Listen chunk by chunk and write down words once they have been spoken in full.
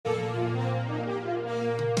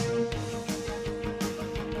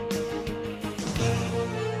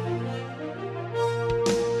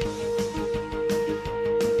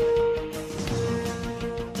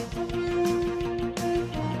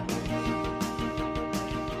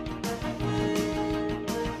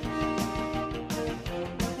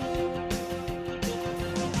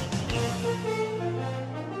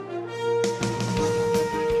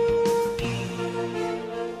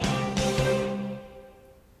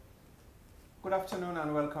Good afternoon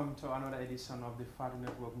and welcome to another edition of the Fadu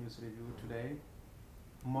Network News Review today,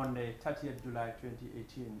 Monday, 30th July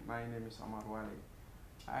 2018. My name is Omar Wale.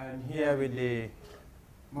 I'm here with the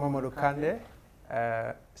Mamadou Kande,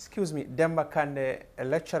 Demba Kande, a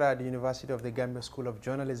lecturer at the University of the Gambia School of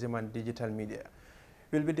Journalism and Digital Media.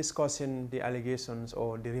 We'll be discussing the allegations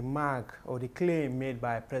or the remark or the claim made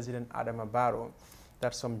by President Adama Barrow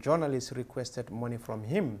that some journalists requested money from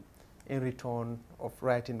him in return of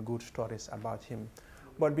writing good stories about him.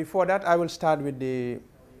 But before that, I will start with the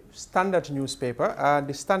Standard newspaper.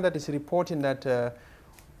 The Standard is reporting that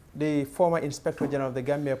the former Inspector General of the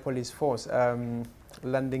Gambia Police Force,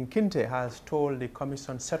 Landing Kinte, has told the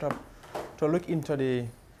commission set up to look into the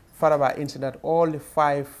Faraba incident. All the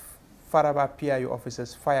 5 Faraba PIU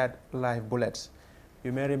officers fired live bullets.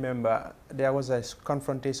 You may remember there was a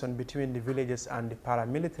confrontation between the villagers and the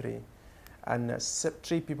paramilitary, and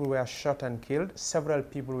 3 people were shot and killed. Several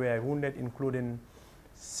people were wounded, including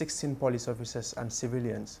 16 police officers and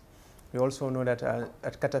civilians. We also know that a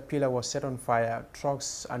caterpillar was set on fire,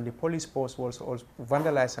 trucks and the police post was also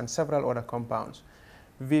vandalized, and several other compounds.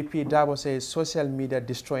 VP Dabo says social media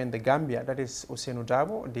destroying the Gambia. That is Ousainou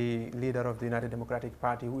Dabo, the leader of the United Democratic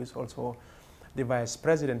Party, who is also the vice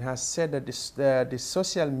president, has said that the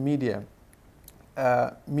social media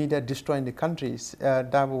destroying the countries.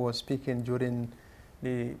 Dabo was speaking during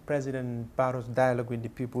the President Barrow's dialogue with the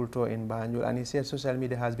people tour in Banjul, and he said social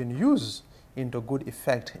media has been used into good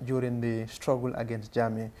effect during the struggle against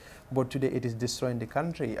Jammeh, but today it is destroying the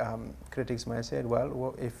country. Critics might say,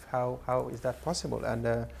 well, how is that possible?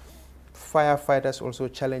 And firefighters also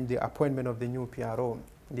challenged the appointment of the new PRO.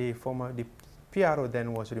 The PRO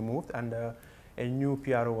then was removed, and a new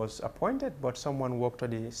PRO was appointed, but someone worked to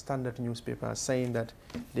the Standard newspaper saying that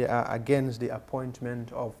they are against the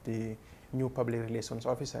appointment of the new public relations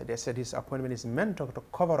officer. They said his appointment is meant to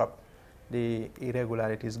cover up the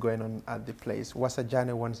irregularities going on at the place. Wassa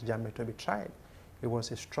Janneh wants Jammeh to be tried. He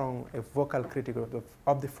was a vocal critic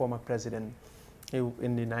of the former president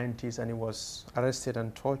in the 90s, and he was arrested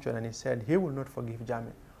and tortured, and he said he will not forgive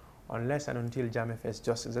Jammeh unless and until Jammeh faces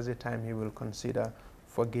justice. That's the time he will consider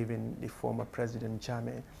forgiving the former President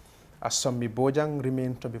Jammeh. Assombi Bojang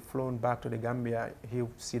remained to be flown back to the Gambia.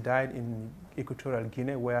 She died in Equatorial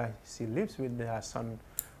Guinea, where she lives with her son,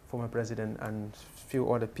 former president, and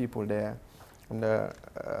few other people there. And the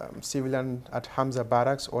civilian at Hamza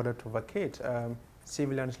Barracks ordered to vacate.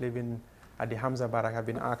 Civilians living at the Hamza Barrack have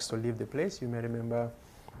been asked to leave the place. You may remember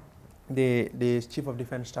the Chief of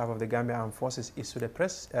Defense Staff of the Gambia Armed Forces issued a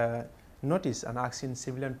press notice and asking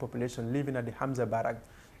civilian population living at the Hamza Barrack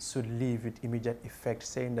should leave with immediate effect,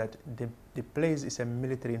 saying that the place is a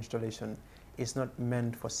military installation. It's not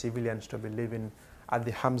meant for civilians to be living at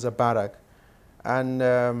the Hamza Barrack. And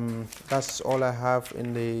that's all I have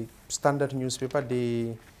in the Standard newspaper.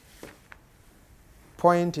 The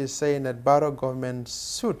point is saying that Barrow government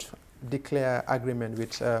should declare agreement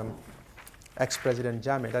with ex-President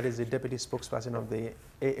Jammeh. That is the deputy spokesperson of the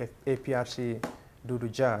APRC,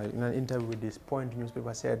 Dudu Jah. In an interview with this Point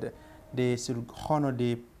newspaper, said they should honor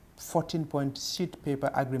the 14-point sheet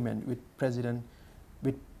paper agreement with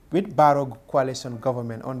Barrow coalition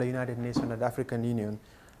government on the United Nations and the African Union.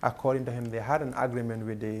 According to him, they had an agreement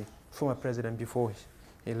with the former president before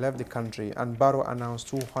he left the country, and Barrow announced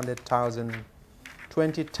 20,000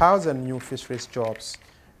 new fisheries jobs.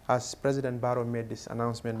 As President Barrow made this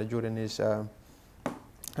announcement during his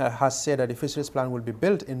has said that the fisheries plant will be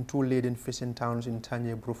built in 2 leading fishing towns in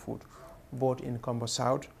Tanye Brufut, both in Combo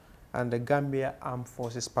South, and the Gambia Armed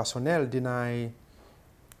Forces personnel deny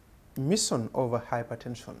mission over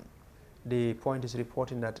hypertension. The Point is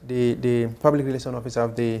reporting that the public relations officer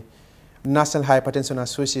of the National Hypertension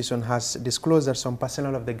Association has disclosed that some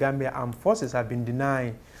personnel of the Gambia Armed Forces have been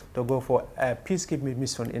denied to go for a peacekeeping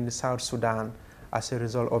mission in the South Sudan as a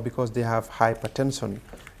result, or because they have hypertension.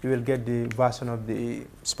 You will get the version of the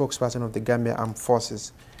spokesperson of the Gambia Armed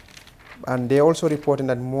Forces. And they also reporting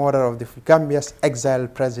that mother of the Gambia's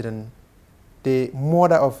exiled president, the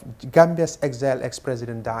mother of Gambia's exiled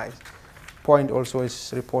ex-president died. Point also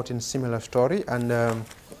is reporting similar story. And the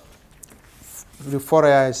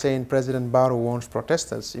Foria is saying President Barrow warns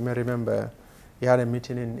protesters. You may remember he had a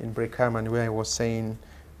meeting in Breakhaman where he was saying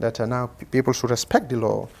that now people should respect the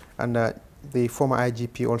law. And the former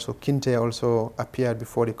IGP also, Kinte, also appeared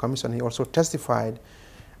before the commission. He also testified.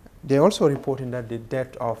 They're also reporting that the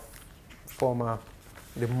death of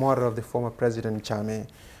the mother of the former President Jammeh.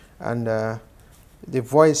 And the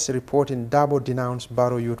Voice reporting Dabo denounced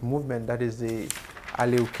Barrow Youth Movement. That is the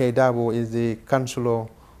Aliu K. Dabo is the councillor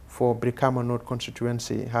for Brikama North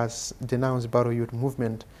constituency, has denounced Barrow Youth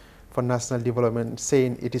Movement for national development,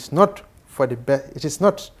 saying it is not for the best. It is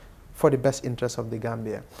not for the best interest of the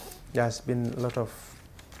Gambia. There has been a lot of,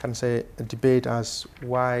 can say, a debate as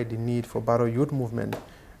why the need for Barrow youth movement,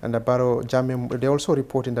 and the Barrow Jammeh. They also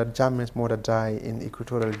reporting that Jammeh's mother died in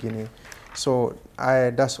Equatorial Guinea. So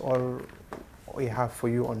that's all we have for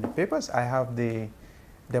you on the papers. I have the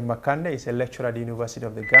Makande is a lecturer at the University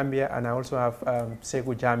of the Gambia, and I also have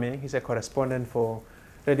Sekou Jammeh. He's a correspondent for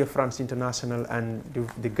Radio France International and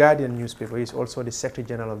the Guardian newspaper. He's also the Secretary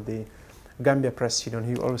General of the Gambia Press Union.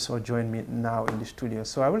 He also joined me now in the studio.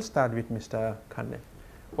 So I will start with Mr. Kande.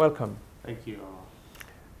 Welcome. Thank you.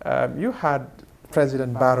 You had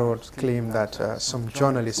President Barrow claim that some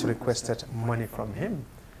journalists requested money from him.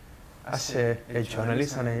 As a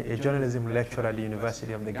journalist and a journalism lecturer at the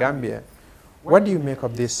University of the Gambia, what do you make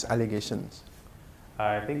of these allegations?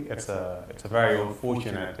 I think it's a very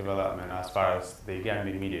unfortunate development as far as the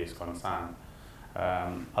Gambian media is concerned.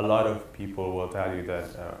 A lot of people will tell you that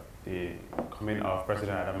the coming of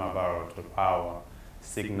President Adama Barrow to power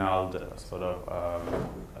signaled sort of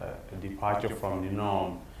a departure from the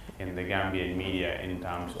norm in the Gambian media in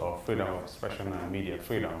terms of freedom of expression and media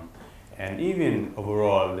freedom, and even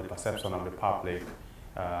overall the perception of the public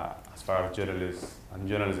as far as journalists and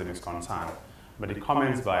journalism is concerned. But the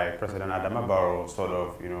comments by President Adama Barrow sort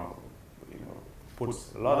of,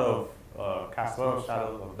 puts a lot of casts a lot of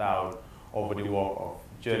shadows of doubt over the work of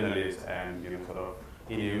journalists, and sort of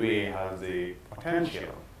in a way has the potential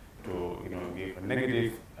to give a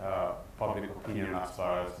negative public opinion as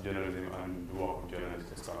far as journalism and the work of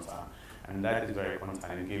journalists is concerned. And that is very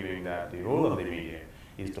concerning, given that the role of the media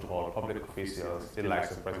is to hold public officials, the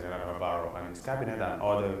likes of President Adama Barrow and his cabinet and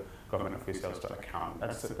other government officials to account.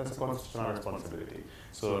 That's a constitutional responsibility.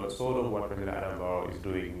 So sort of what President Adama Barrow is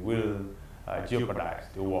doing will jeopardize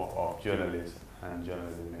the work of journalists and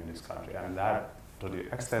journalism in this country. And that, to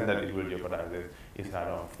the extent that it will jeopardize it, is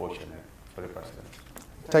rather unfortunate for the president.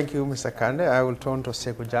 Thank you, Mr. Kande. I will turn to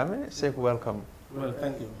Sekou Jammeh. Sekou, welcome. Well,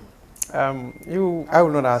 thank you. I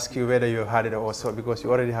will not ask you whether you had it also, because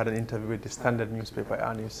you already had an interview with the Standard newspaper,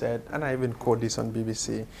 and you said, and I even quote this on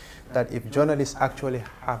BBC, that if journalists actually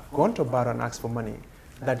have gone to Barrow and asked for money,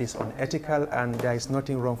 that is unethical, and there is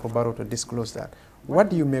nothing wrong for Barrow to disclose that. What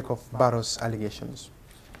do you make of Barrow's allegations?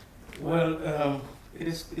 Well, it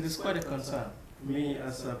is quite a concern. Me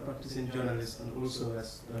as a practicing journalist, and also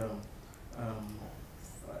as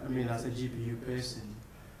as a GPU person,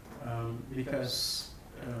 because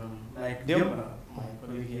like Demba, my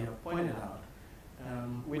colleague here, pointed out,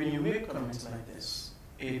 when you make comments like this,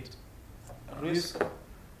 it risks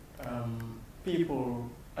people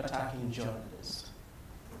attacking journalists.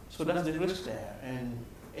 So that's the risk there, and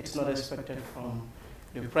it's not expected from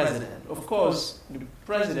the president. Of course, the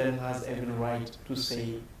president has every right to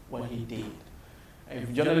say what he did.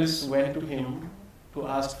 If journalists went to him to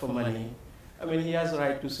ask for money, he has a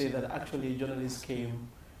right to say that actually journalists came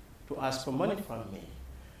to ask for money from me.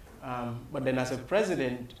 But then as a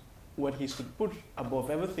president, what he should put above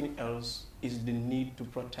everything else is the need to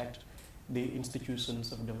protect the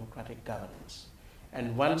institutions of democratic governance.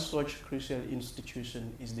 And one such crucial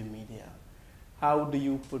institution is the media. How do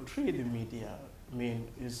you portray the media,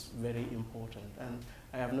 is very important. And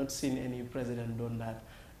I have not seen any president done that,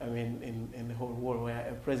 in the whole world, where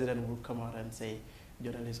a president will come out and say,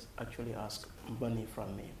 journalists actually ask money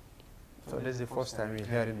from me. So this is the first time we're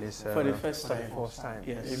hearing this. For the first time.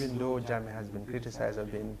 Yes. Even though Jammeh has been criticized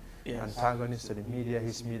of being antagonist to the media,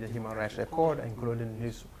 his media human rights record, including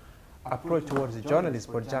his approach towards the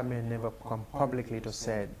journalists, but Jammeh never come publicly to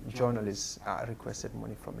say journalists requested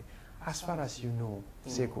money from me. As far as you know,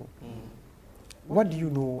 Sekou, what do you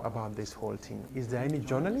know about this whole thing? Is there any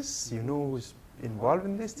journalists you know who's involved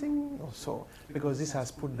in this thing or so? Because this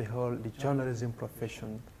has put the journalism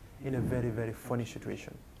profession in a very, very funny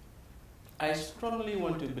situation. I strongly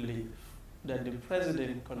want to believe that the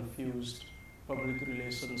president confused public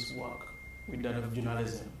relations work with that of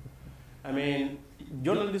journalism.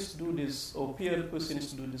 Journalists do this, or PR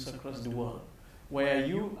persons do this across the world, where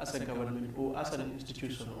you as a government or as an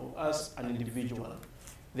institution or as an individual,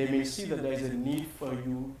 they may see that there is a need for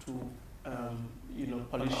you to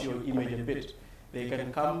polish your image a bit. They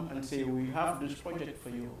can come and say, we have this project for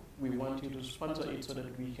you. We want you to sponsor it so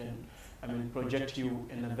that we can project you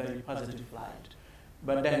in a very positive light.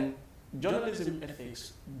 But then journalism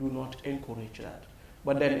ethics do not encourage that.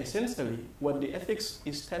 But then essentially what the ethics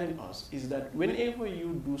is telling us is that whenever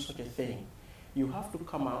you do such a thing, you have to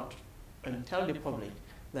come out and tell the public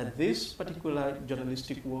that this particular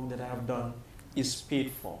journalistic work that I have done is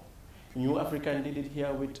paid for. New African did it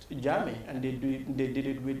here with Jammeh, and they did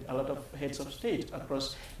it with a lot of heads of state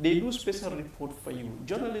across. They do special report for you.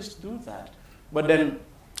 Journalists do that. But then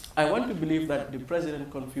I want to believe that the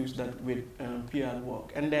president confused that with PR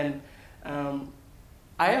work. And then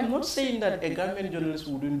I am not saying that a Gambian journalist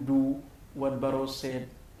wouldn't do what Barrow said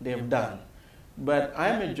they've done. But I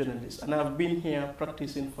am a journalist, and I've been here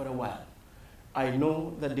practicing for a while. I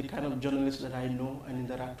know that the kind of journalists that I know and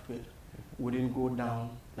interact with wouldn't go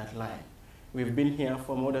down that line. We've been here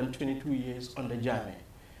for more than 22 years on the journey,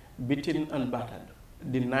 beaten and battered,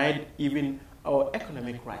 denied even our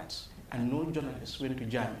economic rights, and no journalist went to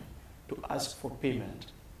Jammeh to ask for payment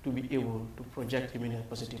to be able to project him in a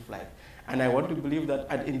positive light. And I want to believe that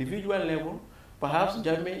at individual level, perhaps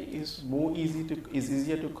Jammeh is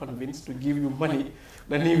easier to convince to give you money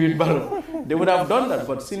than even Barrow. They would have done that,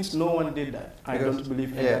 but since no one did that, I don't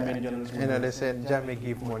believe many journalists. You know, they said Jammeh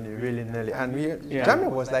give money willy-nilly, and Jammeh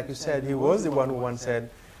was, like you said, he was the one who once said,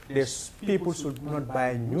 people should not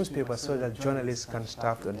buy newspapers so that journalists can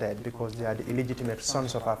starve to death because they are the illegitimate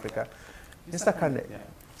sons of Africa. Mr. Kande,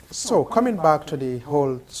 so coming back to the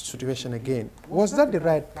whole situation again, was that the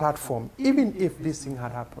right platform, even if this thing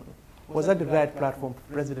had happened? Was that the right platform for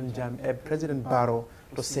President Barrow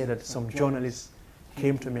to say that some journalists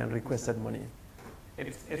came to me and requested money?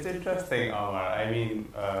 It's interesting, Omar. I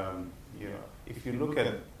mean, you know, if you look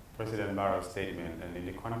at President Barrow's statement and in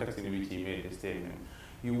the context in which he made the statement,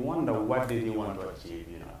 you wonder what did he want to achieve,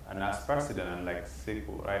 you know. And as president, and like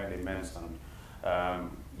Sekou rightly mentioned,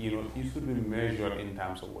 you know, you should be measured in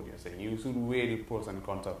terms of what you're saying. You should weigh the pros and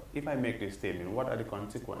cons of, if I make this statement, what are the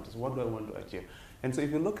consequences? What do I want to achieve? And so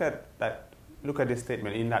if you look at this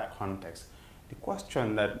statement in that context, the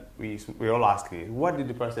question that we all ask is, what did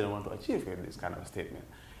the president want to achieve with this kind of statement?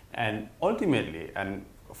 And ultimately, and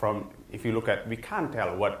if you look at, we can't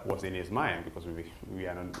tell what was in his mind because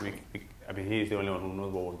I mean, he is the only one who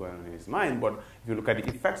knows what was going on in his mind. But if you look at the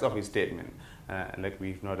effects of his statement, like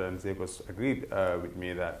we've noted and Zekos agreed with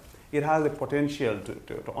me that it has the potential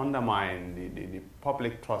to undermine the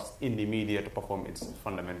public trust in the media to perform its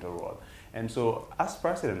fundamental role. And so, as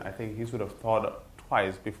president, I think he should have thought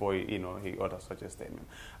twice before he uttered such a statement.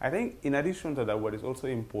 I think, in addition to that, what is also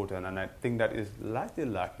important, and I think that is largely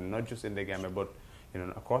lacking, not just in the Gambia, but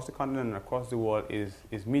across the continent and across the world,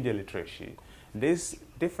 is media literacy. This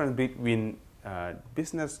difference between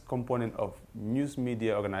business component of news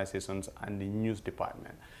media organizations and the news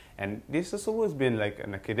department. And this has always been like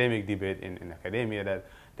an academic debate in academia, that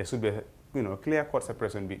there should be a clear-cut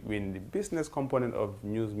separation between the business component of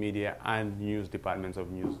news media and news departments of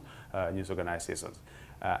news organizations.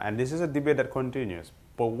 And this is a debate that continues.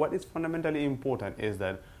 But what is fundamentally important is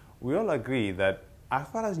that we all agree that as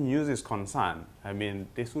far as news is concerned, I mean,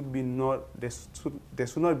 there should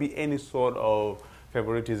not be any sort of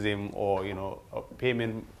favoritism or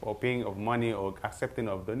payment or paying of money or accepting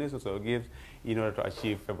of donations or gifts in order to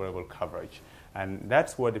achieve favorable coverage. And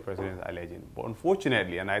that's what the president is alleging. But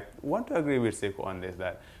unfortunately, and I want to agree with Sekou on this,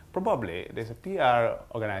 that probably there's a PR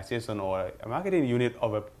organization or a marketing unit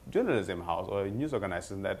of a journalism house or a news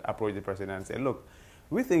organization that approached the president and said, look,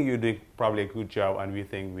 we think you're doing probably a good job and we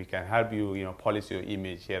think we can help you, polish your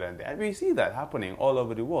image here and there. And we see that happening all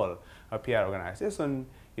over the world. A PR organization,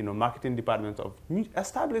 marketing departments of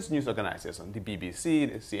established news organizations, the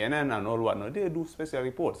BBC, the CNN, and all whatnot, they do special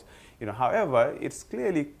reports. However, it's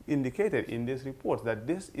clearly indicated in these reports that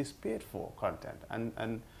this is paid for content.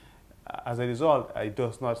 And as a result, it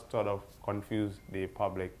does not sort of confuse the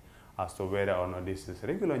public as to whether or not this is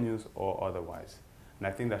regular news or otherwise. And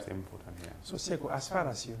I think that's important here. So, Sekou, as far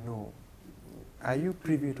as you know, are you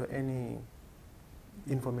privy to any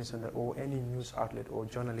information or any news outlet or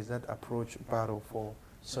journalist that approach Barrow for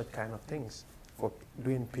such kind of things, for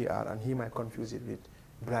doing PR, and he might confuse it with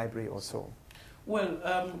bribery or so? Well,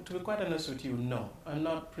 to be quite honest with you, no. I'm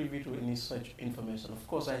not privy to any such information. Of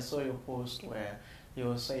course, I saw your post where you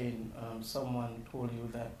were saying someone told you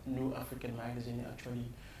that New African Magazine actually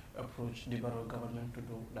approached the Barrow government to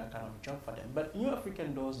do that kind of job for them. But New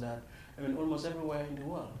African does that, almost everywhere in the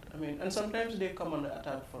world. And sometimes they come on the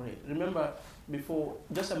attack for it. Remember,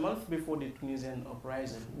 just a month before the Tunisian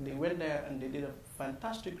uprising, they went there and they did a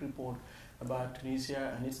fantastic report about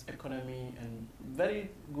Tunisia and its economy, and very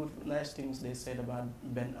good, nice things they said about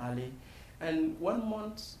Ben Ali. And 1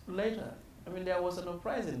 month later, there was an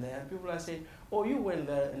uprising there, and people are saying, oh, you went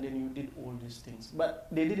there and then you did all these things. But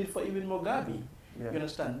they did it for even Mugabe. Yeah. You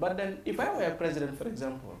understand? But then, if I were a president, for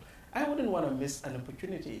example, I wouldn't want to miss an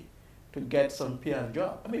opportunity to get some PR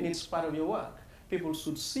job. It's part of your work. People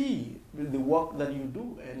should see the work that you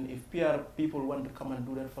do, and if PR people want to come and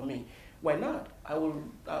do that for me, why not? I will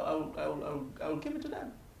give it to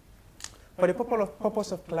them. For the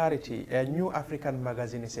purpose of clarity, a New African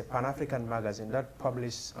Magazine is a Pan-African magazine that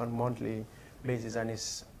publishes on monthly basis and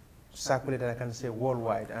is circulated, I can say,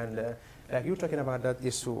 worldwide. And like you talking about that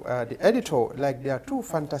issue, the editor, like there are two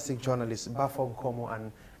fantastic journalists, Bafo Nkomo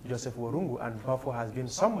and Joseph Worungu, and Bafo has been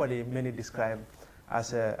somebody many describe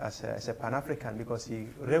as a Pan-African because he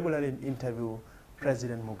regularly interview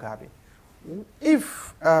President Mugabe.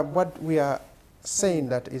 If what we are saying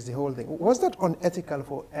that is the whole thing, was that unethical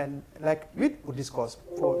for, and like we would discuss,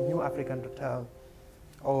 for New African to tell,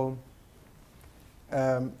 or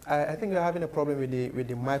I think we're having a problem with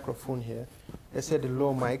the microphone here. They said the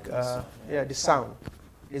low mic, yeah, the sound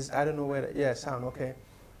is, I don't know where, yeah, sound, okay.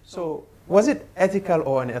 So was it ethical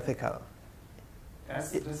or unethical?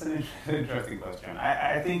 That's an interesting question.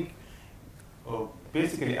 I think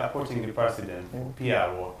basically approaching the president for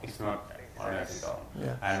PR work is not unethical.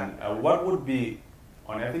 Yeah. And what would be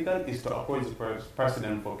unethical is to approach the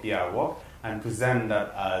president for PR work and present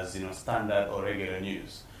that as standard or regular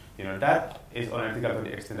news. That is unethical to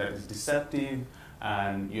the extent that it's deceptive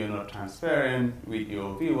and you're not transparent with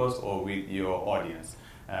your viewers or with your audience.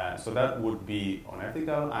 So that would be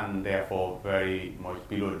unethical and therefore very much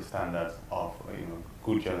below the standards of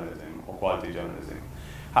good journalism or quality journalism.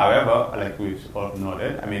 However, like we've all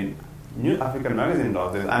noted, I mean, New African Magazine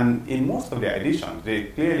does this, and in most of their editions, they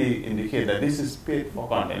clearly indicate that this is paid for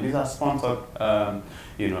content. These are sponsored,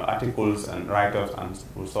 articles and write-ups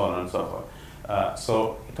and so on and so forth.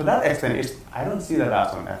 So to that extent, I don't see that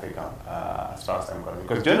as unethical as far as I'm concerned,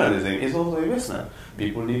 because journalism is also a business.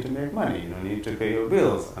 People need to make money, need to pay your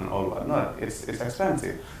bills and all whatnot. It's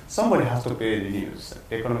expensive. Somebody has to pay the news.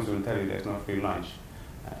 Economists will tell you there's no free lunch.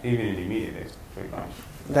 Even in the media, there's no free lunch.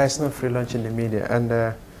 There's no free lunch in the media,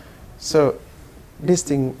 and so this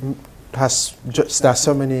thing has there's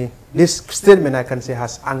so many. This statement, I can say,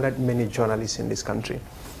 has angered many journalists in this country.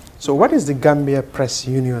 So what is the Gambia Press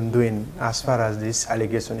Union doing as far as this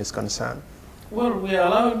allegation is concerned? Well, we are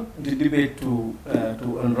allowed the debate to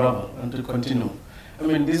unravel and to continue. I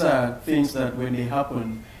mean, these are things that when they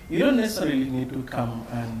happen, you don't necessarily need to come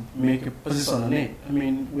and make a position on it. I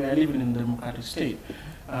mean, we are living in a democratic state.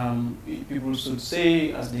 People should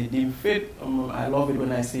say as they deem fit. I love it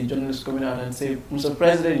when I see journalists coming out and say, Mr.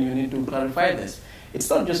 President, you need to clarify this. It's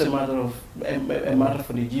not just a matter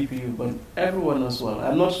for the GPU, but everyone as well.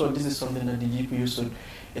 I'm not sure this is something that the GPU should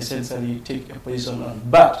essentially take a position on.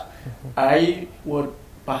 But I would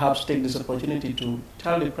perhaps take this opportunity to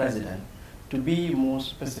tell the President to be more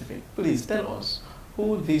specific. Please tell us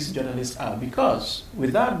who these journalists are, because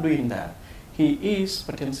without doing that, he is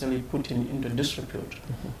potentially putting into disrepute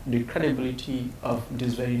the credibility of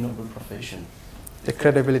this very noble profession. The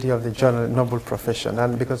credibility of the noble profession.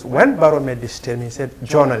 And because when Barrow made this statement, he said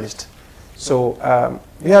journalist. So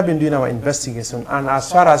we have been doing our investigation, and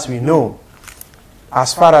as far as we know,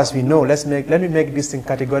 let me make this thing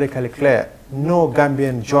categorically clear. No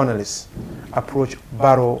Gambian journalist approached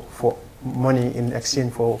Barrow for money in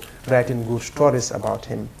exchange for writing good stories about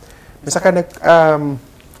him. Mr. Kadek,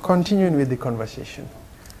 continuing with the conversation,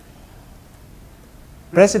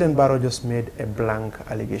 President Barrow just made a blank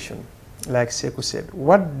allegation. Like Sekou said,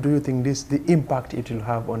 what do you think the impact it will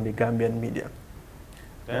have on the Gambian media?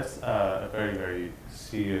 That's a very, very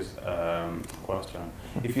serious question.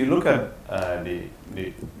 If you look at the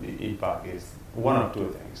impact, is one of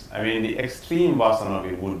two things. I mean, the extreme version of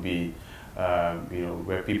it would be,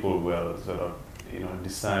 where people will sort of,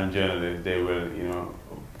 discern journalists. They will,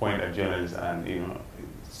 point at journalists and,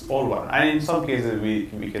 it's all one. And in some cases,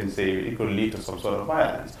 we can say it could lead to some sort of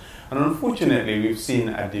violence. And unfortunately, we've seen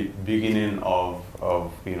at the beginning of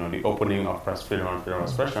the opening of press freedom and freedom of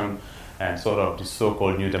expression and sort of the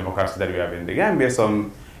so-called new democracy that we have in the Gambia,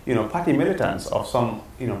 some party militants of some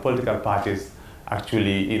political parties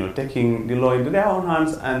actually taking the law into their own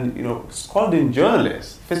hands and scolding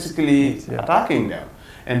journalists, physically attacking them.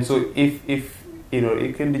 And so if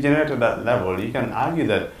it can degenerate to that level, you can argue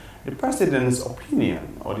that the president's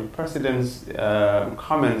opinion or the president's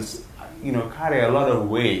comments carry a lot of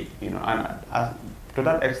weight, and to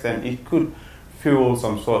that extent, it could fuel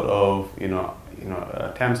some sort of,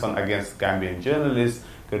 tension against Gambian journalists,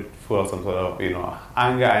 could fuel some sort of,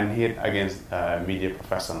 anger and hate against media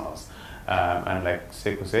professionals. And like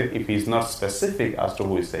Sekou said, if he's not specific as to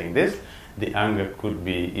who is saying this, the anger could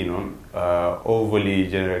be, overly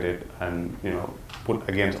generated and, put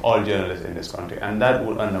against all journalists in this country. And that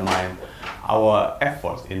would undermine our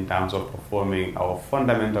efforts in terms of performing our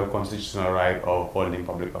fundamental constitutional right of holding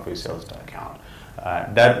public officials to account.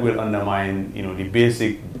 That will undermine, the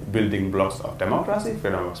basic building blocks of democracy,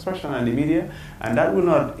 freedom of expression, and the media. And that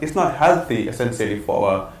will it's not healthy, essentially, for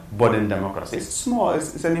our modern democracy. It's small,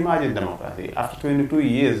 it's an emergent democracy. After 22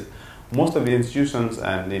 years, most of the institutions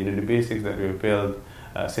and the basics that we've built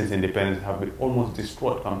since independence have been almost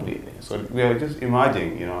destroyed completely. So we are just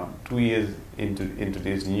emerging, 2 years into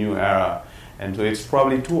this new era, and so it's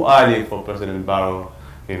probably too early for President Barrow,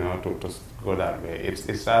 to go that way.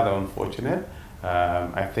 It's rather unfortunate.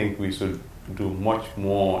 I think we should do much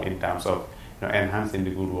more in terms of enhancing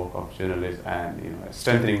the good work of journalists and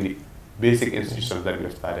strengthening the basic institutions that we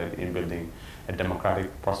have started in building a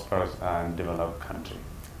democratic, prosperous, and developed country.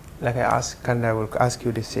 Like I asked, Kanda, I will ask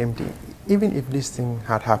you the same thing. Even if this thing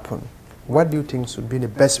had happened, what do you think should be the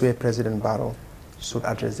best way President Barrow should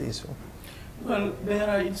address the issue? Well, there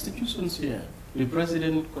are institutions here. The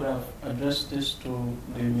President could have addressed this to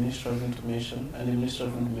the Minister of Information, and the Minister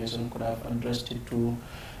of Information could have addressed it to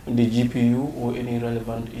the GPU or any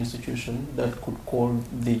relevant institution that could call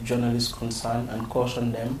the journalists concerned and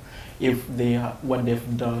caution them if what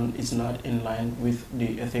they've done is not in line with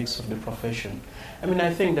the ethics of the profession. I mean,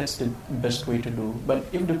 I think that's the best way to do. But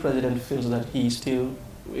if the President feels that he still,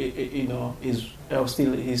 he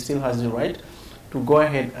still has the right to go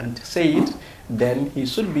ahead and say it, then he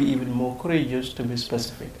should be even more courageous to be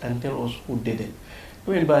specific and tell us who did it.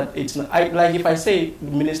 I mean, but it's not, like if I say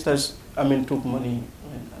ministers, took money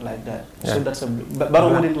like that. Yeah. So that's but Barrow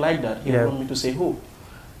wouldn't like that. He would want me to say who.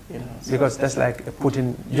 So because that's like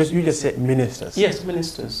putting, you just said ministers. Yes,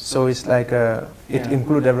 ministers. So it's like, it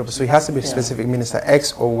includes everybody. So it has to be specific minister,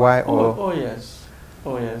 X or Y or... Oh, yes.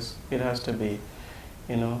 Oh, yes. It has to be.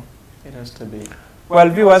 It has to be. Well,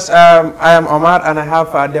 viewers, I am Omar, and I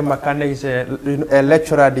have Demba Kande. He's a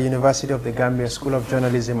lecturer at the University of the Gambia School of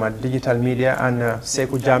Journalism and Digital Media, and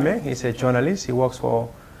Sekou Jammeh, he's a journalist. He works for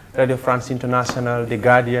Radio France International, The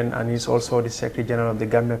Guardian, and he's also the Secretary General of the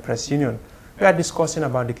Gambia Press Union. We are discussing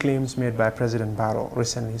about the claims made by President Barrow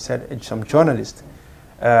recently. He said some journalists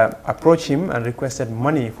approached him and requested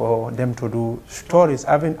money for them to do stories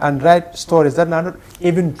and write stories that are not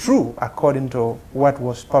even true according to what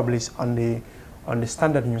was published on the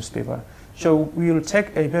Standard newspaper. So we will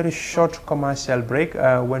take a very short commercial break.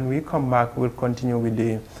 When we come back, we'll continue with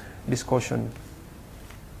the discussion.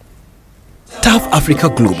 TAF Africa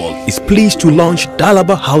Global is pleased to launch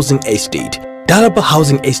Dalaba Housing Estate. Dalaba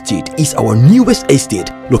Housing Estate is our newest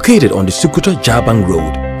estate located on the Sukuta-Jabang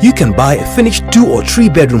Road. You can buy a finished 2 or 3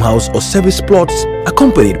 bedroom house or service plots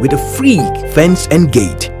accompanied with a free fence and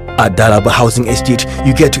gate. At Dalaba Housing Estate,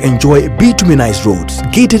 you get to enjoy bituminized roads,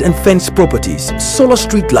 gated and fenced properties, solar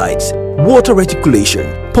street lights, water reticulation,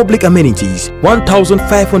 public amenities,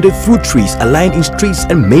 1,500 fruit trees aligned in streets,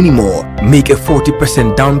 and many more. Make a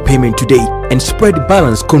 40% down payment today and spread the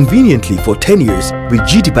balance conveniently for 10 years with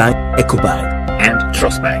GTBank, EcoBank, and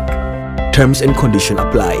Trust Bank. Terms and conditions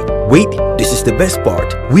apply. Wait, this is the best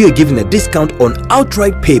part. We are giving a discount on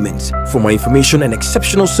outright payments. For more information and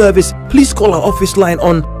exceptional service, please call our office line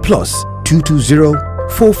on +220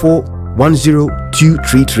 4410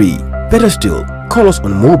 233. Better still, call us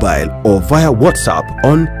on mobile or via WhatsApp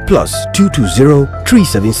on +220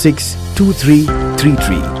 376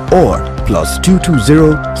 2333 or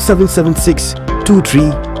 +220 776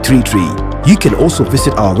 2333. You can also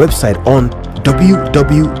visit our website on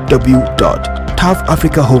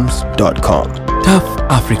www.tafafricahomes.com. TAF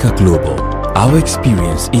Africa Global. Our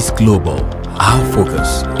experience is global. Our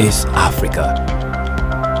focus is Africa.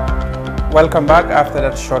 Welcome back after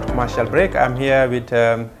that short commercial break. I'm here with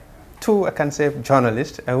two, I can say,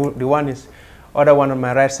 journalists. The other one on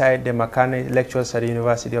my right side, Demba Kande, lectures at the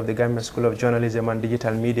University of the Gambia School of Journalism and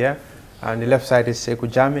Digital Media. And the left side is Sekou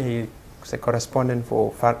Jammeh. He's a correspondent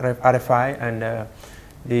for RFI and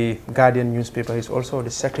the Guardian newspaper. He's also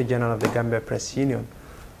the Secretary General of the Gambia Press Union.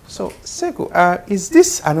 So, Sekou, is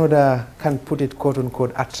this another, can put it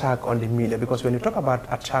quote-unquote, attack on the media? Because when you talk about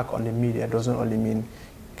attack on the media, it doesn't only mean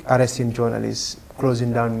arresting journalists,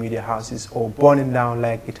 closing down media houses, or burning down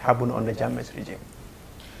like it happened on the Jammeh's regime.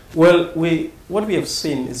 Well, what we have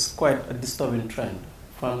seen is quite a disturbing trend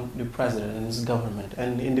from the president and his government.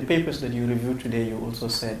 And in the papers that you reviewed today, you also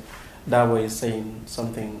said Darboe is saying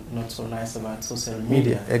something not so nice about social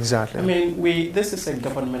media. Exactly. I mean, this is a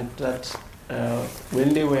government that,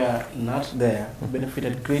 when they were not there,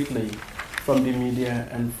 benefited greatly from the media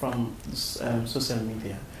and from social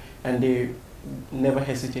media. And they never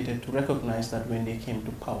hesitated to recognize that when they came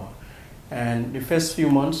to power. And the first few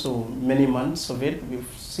months, or many months of it, we've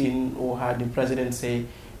seen or heard the president say,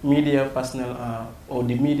 media personnel or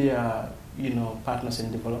the media, partners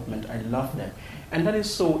in development, I love them. And that is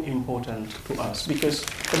so important to us because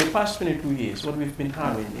for the past 22 years, what we've been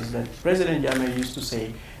having is that President Jammeh used to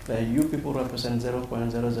say that you people represent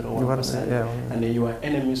 0.001%, and that you are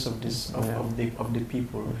enemies of the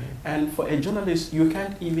people. And for a journalist, you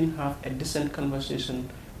can't even have a decent conversation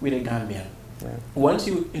with a Gambian. Once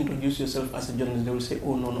you introduce yourself as a journalist, they will say,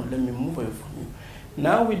 oh, no, let me move away from you.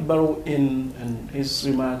 Now with Barrow and his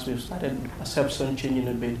remarks, we've started perception changing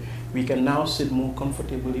a bit. We can now sit more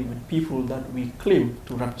comfortably with people that we claim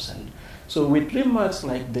to represent. So with remarks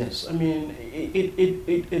like this, I mean,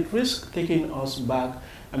 it risks taking us back,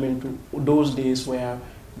 I mean, to those days where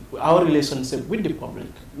our relationship with the public,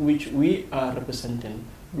 which we are representing,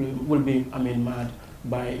 will be, I mean, marred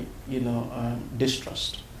by,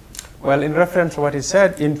 distrust. Well, in reference to what he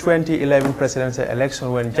said, in 2011 presidential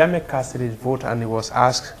election, when Jammeh cast his vote and he was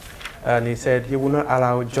asked, and he said he will not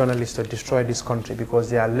allow journalists to destroy this country because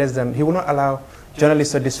they are less than, he will not allow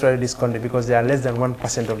journalists to destroy this country because they are less than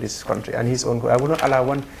 1% of this country. And his own, I will not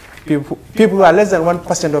allow people who are less than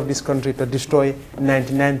 1% of this country to destroy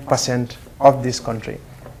 99% of this country.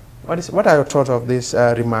 What are your thoughts of this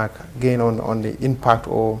remark, again, on the impact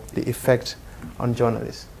or the effect on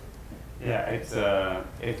journalists? Yeah,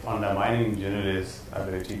 it's undermining journalists'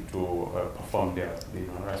 ability to perform their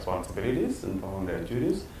responsibilities and perform their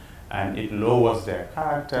duties, and it lowers their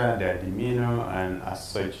character, their demeanor, and as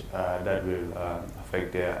such, that will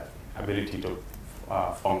affect their ability to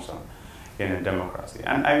function in a democracy.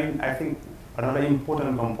 And I mean, I think another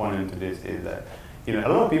important component to this is that a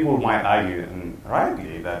lot of people might argue, and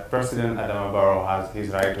rightly, that President Adama Barrow has his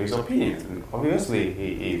right to his opinion, and obviously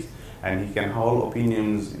he is. And he can hold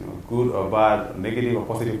opinions, good or bad, negative or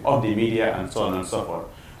positive, of the media and so on and so forth,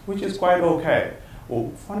 which is quite okay.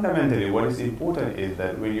 Well, fundamentally, what is important is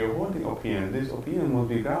that when you're holding opinions, this opinion must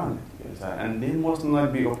be grounded, and they must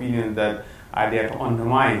not be opinions that are there to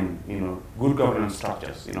undermine, good governance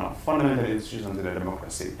structures, fundamental institutions in a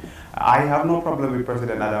democracy. I have no problem with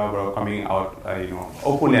President Adama Barrow coming out,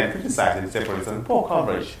 openly and criticizing, say, for instance, poor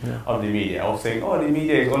coverage of the media, or saying, oh, the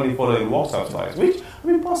media is only following WhatsApp stories, which, I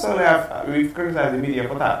mean, personally, we've criticized the media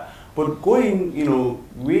for that. But going,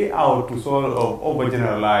 way out to sort of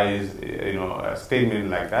overgeneralize, a statement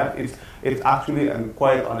like that, it's actually, and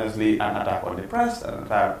quite honestly, an attack on the press, an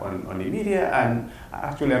attack on the media, and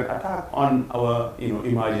actually an attack on our,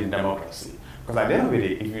 emerging democracy. Because at the end of the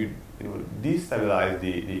day, if you, destabilize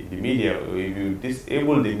the media, or if you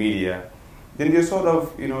disable the media, then you're sort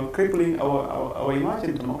of, crippling our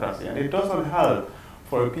emerging democracy, and it doesn't help.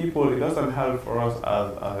 For people, it doesn't help for us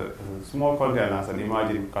as a small country and as an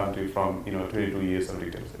emerging country from 22 years of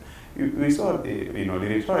dictatorship. We saw the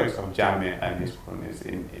rhetorics of Jammeh and his opponents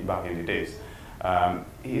back in the days.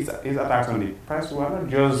 His attacks on the press were not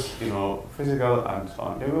just physical and so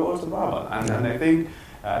on; they were also verbal, and I think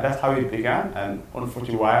that's how it began. And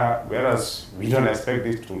unfortunately, whereas we don't expect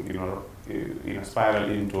this to spiral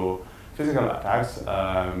into physical attacks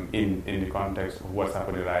in the context of what's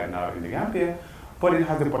happening right now in the Gambia. But it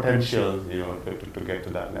has the potential, to get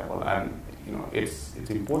to that level, and it's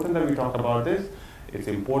important that we talk about this. It's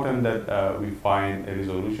important that we find a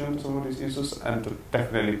resolution to some of these issues, and to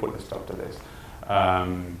definitely put a stop to this.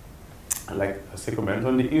 Like a comment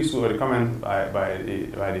on the issue, or the comment by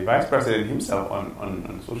the Vice President himself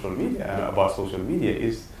on social media about social media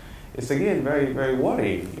is again very, very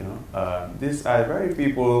worrying. These are very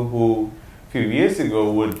people who a few years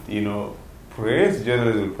ago would praise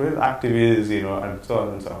journalism, praise activists, and so on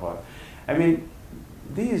and so forth. I mean,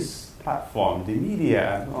 these platforms, the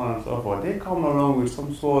media, and so on and so forth, they come along with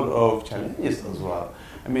some sort of challenges as well.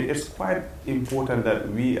 I mean, it's quite important that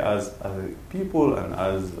we as a people and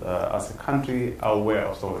as a country are aware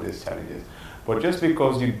of some of these challenges. But just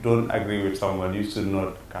because you don't agree with someone, you should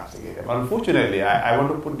not castigate them. Unfortunately, I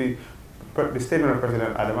want to put the statement of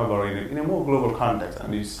President Adama Barrow in a more global context,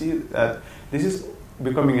 and you see that this is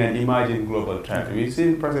becoming an emerging global trend. We've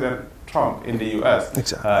seen President Trump in the U.S.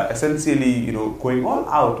 Essentially, going all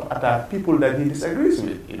out to attack people that he disagrees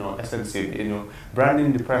with. Essentially,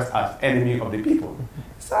 branding the press as enemy of the people.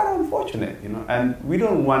 It's so unfortunate, and we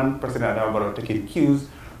don't want President Adama Barrow taking cues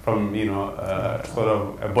from, sort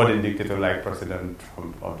of a budding dictator like President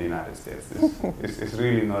Trump of the United States. It's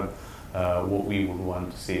really not what we would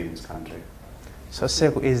want to see in this country. So,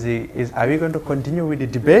 Sekou, are we going to continue with the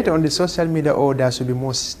debate on the social media, or there should be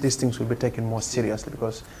these things will be taken more seriously,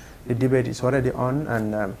 because the debate is already on?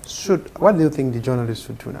 And what do you think the journalists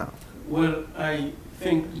should do now? Well, I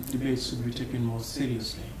think the debate should be taken more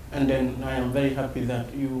seriously. And then I am very happy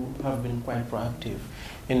that you have been quite proactive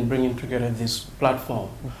in bringing together this platform.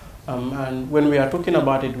 And when we are talking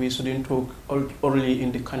about it, we shouldn't talk only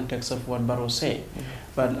in the context of what Barrow said.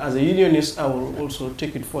 But as a unionist, I will also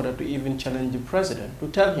take it further to even challenge the president, to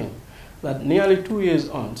tell him that nearly 2 years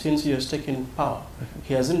on, since he has taken power,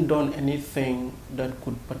 he hasn't done anything that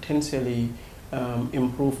could potentially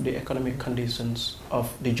improve the economic conditions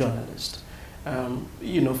of the journalist.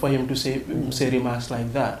 For him to say remarks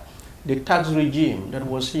like that. The tax regime that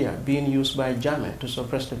was here, being used by Jammeh to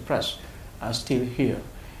suppress the press, are still here.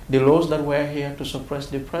 The laws that were here to suppress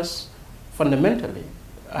the press, fundamentally,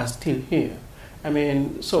 are still here. I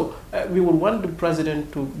mean, so we would want the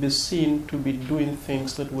president to be seen to be doing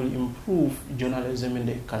things that will improve journalism in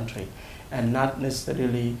the country, and not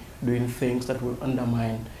necessarily doing things that will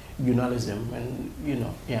undermine journalism. And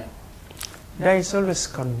yeah. There is always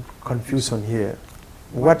confusion here.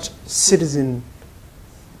 What citizens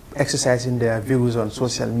exercising their views on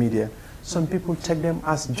social media, some people take them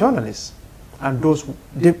as journalists, and those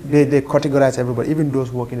they categorize everybody, even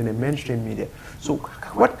those working in the mainstream media. So,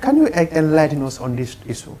 what can you enlighten us on this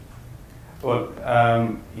issue? Well,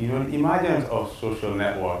 the emergence of social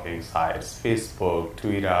networking sites, Facebook,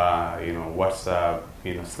 Twitter, WhatsApp,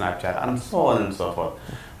 Snapchat, and so on and so forth,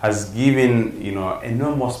 has given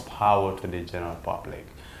enormous power to the general public.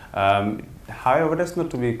 However, that's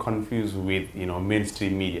not to be confused with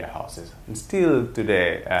mainstream media houses. And still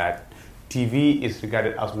today, TV is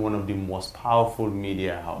regarded as one of the most powerful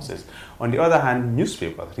media houses. On the other hand,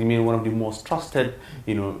 newspapers remain one of the most trusted,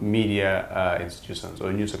 media institutions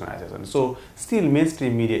or news organizations. So, still,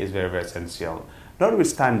 mainstream media is very, very essential.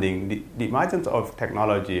 Notwithstanding, the emergence of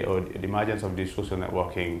technology or the emergence of these social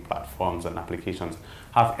networking platforms and applications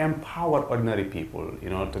have empowered ordinary people,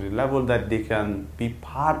 to the level that they can be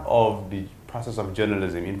part of the process of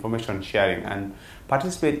journalism, information sharing, and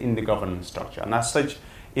participate in the governance structure. And as such,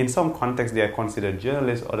 in some contexts, they are considered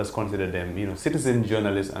journalists, others consider them, citizen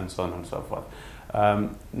journalists, and so on and so forth.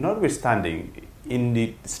 Notwithstanding, in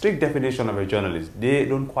the strict definition of a journalist, they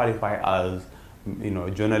don't qualify as,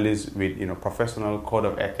 journalists with, professional code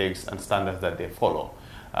of ethics and standards that they follow.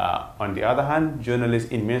 On the other hand, journalists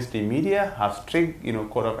in mainstream media have strict,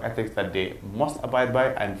 code of ethics that they must abide by,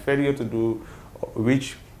 and failure to do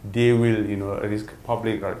which they will, risk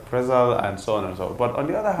public reprisal and so on and so forth. But on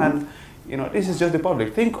the other hand, this is just the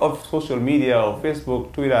public. Think of social media or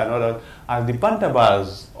Facebook, Twitter, and others as the banter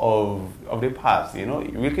bars of the past.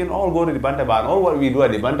 We can all go to the banter bar, and all what we do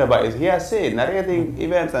at the banter bar is hearsay, narrating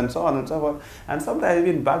events, and so on and so forth, and sometimes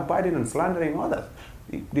even backbiting and slandering others.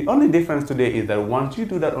 The only difference today is that once you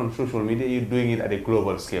do that on social media, you're doing it at a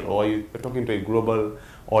global scale, or you're talking to a global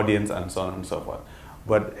audience, and so on and so forth.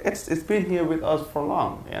 But it's been here with us for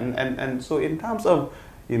long, and so in terms of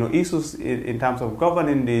issues, in terms of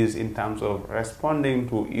governing this, in terms of responding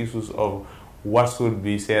to issues of what should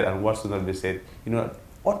be said and what should not be said,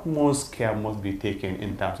 utmost care must be taken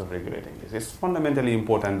in terms of regulating this. It's fundamentally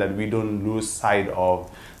important that we don't lose sight of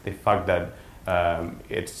the fact that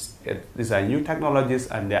these are new technologies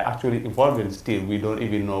and they're actually evolving still. We don't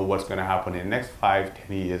even know what's going to happen in the next 5-10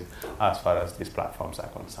 years as far as these platforms are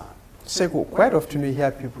concerned. Sekou, quite often we hear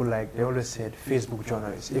people they always said Facebook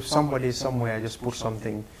journalists. If somebody somewhere just put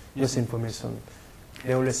something, just information,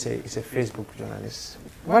 they always say it's a Facebook journalist.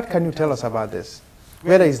 What can you tell us about this?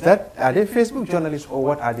 Whether are they Facebook journalists or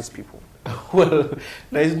what are these people? Well,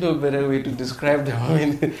 there is no better way to describe them. I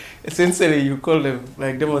mean, essentially you call them,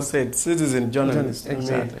 like Demo said, citizen journalists.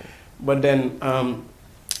 Exactly. But then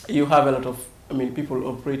you have a lot of, people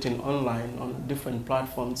operating online on different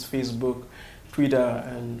platforms, Facebook, Twitter,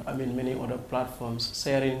 and many other platforms,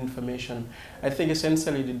 sharing information. I think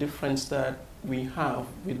essentially the difference that we have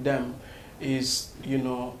with them is,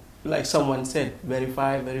 like someone said,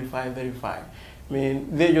 verify, verify, verify.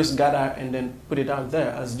 They just gather and then put it out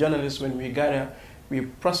there. As journalists, when we gather, we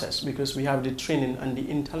process because we have the training and the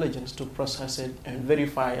intelligence to process it and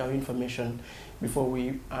verify our information before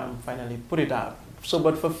we finally put it out. So,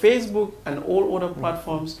 but for Facebook and all other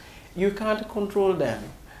platforms, you can't control them.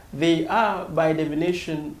 They are, by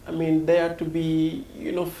definition, they are to be,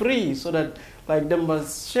 free, so that, like Demba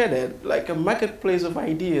said, like a marketplace of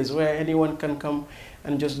ideas where anyone can come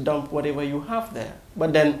and just dump whatever you have there.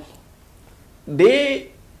 But then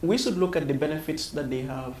we should look at the benefits that they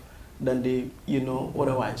have than the,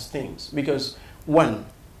 otherwise things. Because, one,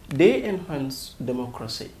 they enhance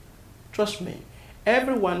democracy. Trust me.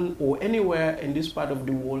 Everyone or anywhere in this part of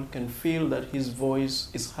the world can feel that his voice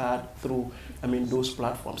is heard through, those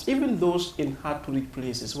platforms. Even those in hard-to-reach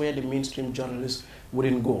places where the mainstream journalists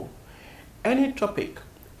wouldn't go. Any topic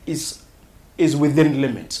is within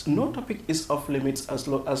limits. No topic is off limits as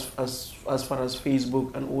far as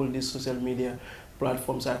Facebook and all these social media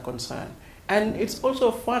platforms are concerned. And it's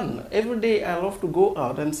also fun. Every day I love to go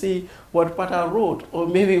out and see what Pata wrote, or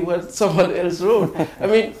maybe what someone else wrote.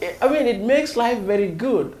 It makes life very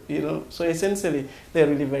good, So essentially, they're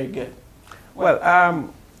really very good. Well,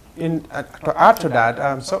 to add to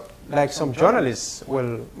that, some journalists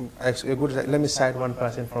let me cite one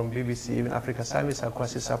person from BBC, even Africa Service,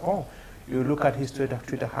 Kwasi Sapong. You look at his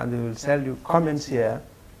Twitter handle, he will tell you comments here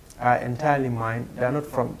are entirely mine. They are not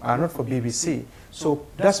for BBC. So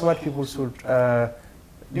that's what people should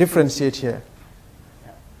differentiate here.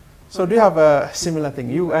 So do you have a similar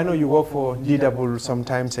thing? I know you worked for DW some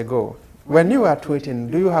times ago. When you are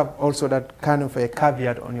tweeting, do you have also that kind of a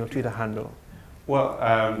caveat on your Twitter handle? Well,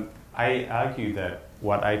 I argue that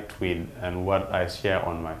what I tweet and what I share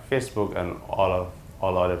on my Facebook and all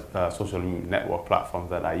other social network platforms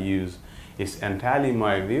that I use is entirely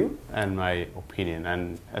my view and my opinion.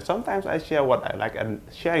 And sometimes I share what I like, and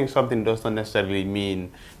sharing something doesn't necessarily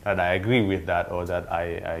mean that I agree with that or that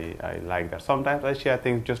I like that. Sometimes I share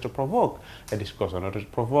things just to provoke a discussion or to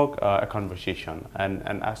provoke a conversation, and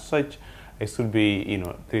as such, it should be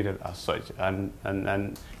treated as such.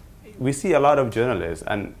 And we see a lot of journalists,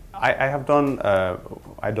 and I have done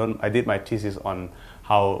I did my thesis on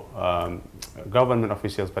how government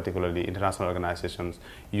officials, particularly international organizations,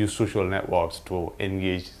 use social networks to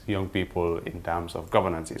engage young people in terms of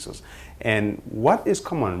governance issues. And what is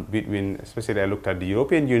common between, especially I looked at the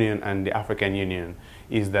European Union and the African Union,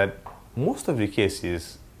 is that most of the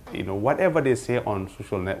cases, whatever they say on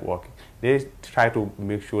social network, they try to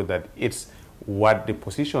make sure that it's what the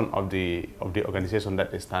position of the organization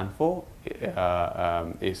that they stand for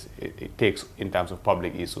it takes in terms of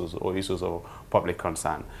public issues or issues of public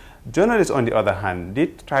concern. Journalists, on the other hand,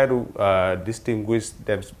 did try to distinguish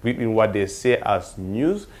them between what they say as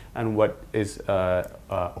news and what is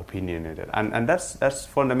opinionated, and that's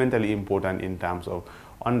fundamentally important in terms of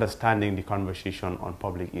understanding the conversation on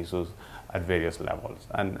public issues at various levels.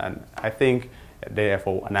 And I think,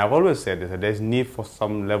 therefore, and I've always said this, that there's need for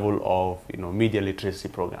some level of media literacy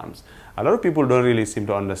programs. A lot of people don't really seem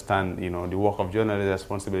to understand the work of journalists, the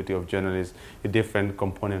responsibility of journalists, the different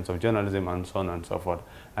components of journalism, and so on and so forth.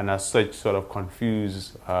 And as such, sort of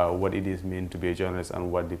confuse what it is meant to be a journalist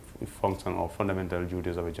and what the function or fundamental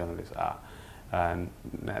duties of a journalist are. And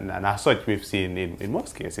as such, we've seen in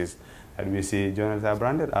most cases that we see journalists are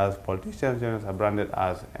branded as politicians, journalists are branded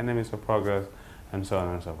as enemies of progress, and so on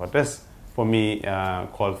and so forth. This, for me,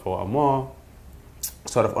 called for a more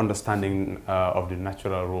sort of understanding of the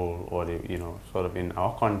natural role, or the, sort of in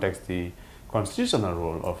our context, the constitutional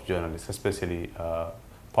role of journalists, especially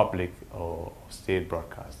public or state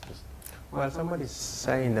broadcasters. Well, somebody's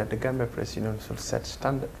saying that the Gambia Press Union should set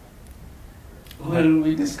standard. Well,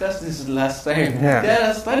 we discussed this last time. Yeah. There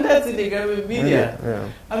are standards in the Gambia media. Yeah.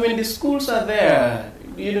 I mean, the schools are there.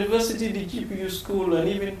 The university, the GPU school, and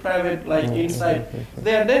even private, like inside,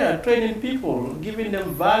 they are there training people, giving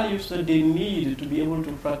them values that they need to be able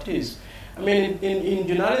to practice. I mean, in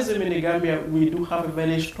journalism in the Gambia, we do have a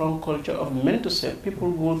very strong culture of mentorship.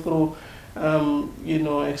 People go through,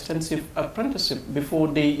 extensive apprenticeship before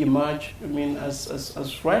they emerge,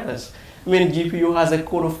 as writers. I mean, GPU has a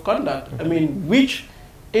code of conduct, which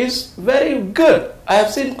is very good. I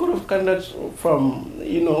have seen code of conduct from,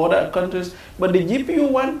 other countries, but the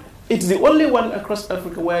GPU one, it's the only one across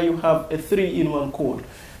Africa where you have a 3-in-1 code.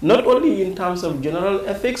 Not only in terms of general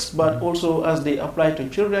ethics, but also as they apply to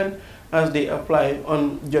children, as they apply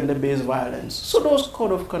on gender-based violence. So those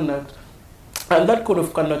code of conduct, and that code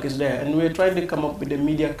of conduct is there, and we're trying to come up with a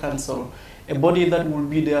media council, a body that will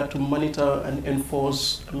be there to monitor and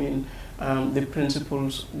enforce, the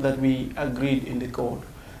principles that we agreed in the code.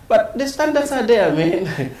 But the standards are there,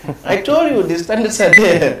 man. I told you, the standards are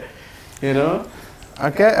there,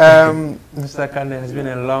 Okay, Mr. Kande, has been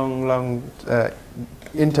a long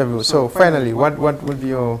interview. So finally, what will be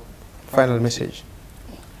your final message?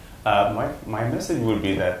 My message would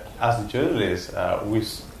be that as journalists,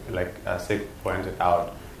 like Sek pointed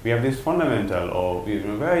out, we have this fundamental or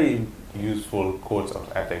very useful codes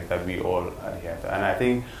of ethics that we all adhere to. And I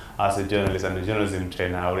think as a journalist and a journalism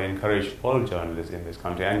trainer, I would encourage all journalists in this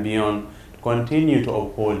country and beyond to continue to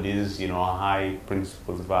uphold these high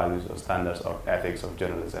principles, values, or standards of ethics of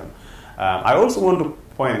journalism. I also want to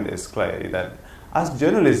point this clearly that as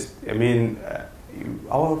journalists,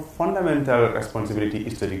 our fundamental responsibility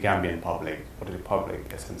is to the Gambian public, or to the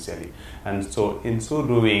public essentially. And so in so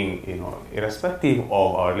doing, irrespective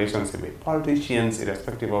of our relationship with politicians,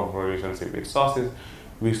 irrespective of our relationship with sources,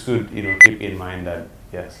 we should keep in mind that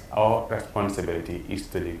yes, our responsibility is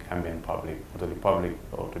to the Gambian public,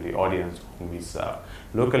 or to the audience whom we serve,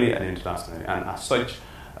 locally and internationally. And as such,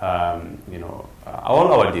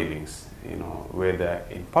 all our dealings, whether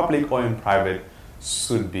in public or in private,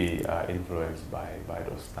 should be influenced by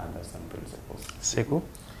those standards and principles. Sekou?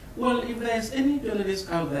 Well, if there's any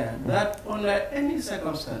journalist out there that under any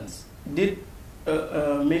circumstance did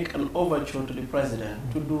make an overture to the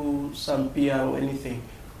president to do some PR or anything,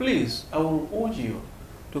 please, I will urge you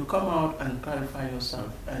to come out and clarify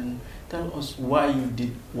yourself and tell us why you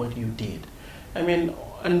did what you did.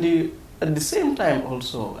 And at the same time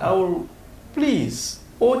also, I will please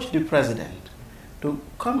urge the president to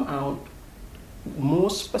come out more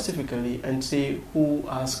specifically and say who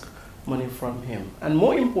asked money from him. And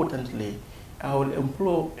more importantly, I will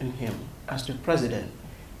implore in him as the president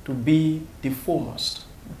to be the foremost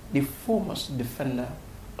defender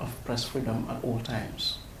of press freedom at all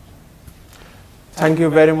times. Thank you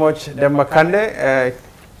very much, Demba Kande,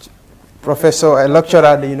 professor, a lecturer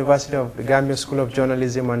at the University of the Gambia School of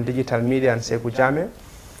Journalism and Digital Media, and Sekou Jammeh,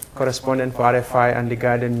 correspondent for RFI and the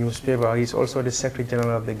Guardian newspaper. He's also the Secretary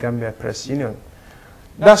General of the Gambia Press Union.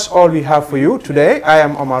 That's all we have for you today. I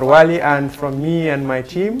am Omar Wali, and from me and my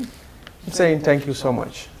team, I'm saying thank you so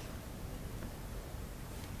much.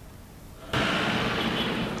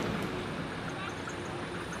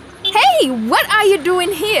 Hey, what are you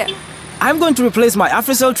doing here? I'm going to replace my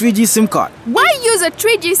AfriCell 3G SIM card. Why use a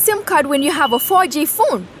 3G SIM card when you have a 4G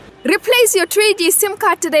phone? Replace your 3G SIM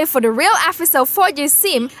card today for the real AfriCell 4G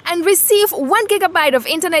SIM and receive 1 GB of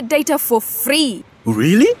internet data for free.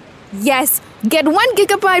 Really? Yes, get 1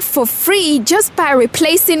 GB for free just by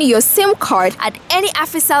replacing your SIM card at any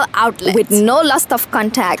AfriCell outlet with no loss of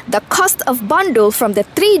contact. The cost of bundle from the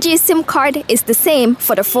 3G SIM card is the same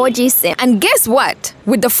for the 4G SIM. And guess what?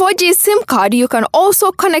 With the 4G SIM card, you can also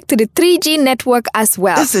connect to the 3G network as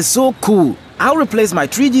well. This is so cool. I'll replace my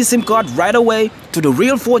 3G SIM card right away to the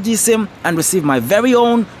real 4G SIM and receive my very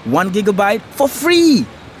own 1 GB for free.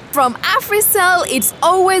 From AfriCell, it's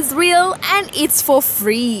always real and it's for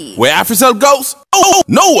free. Where AfriCell goes,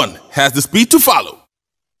 no one has the speed to follow.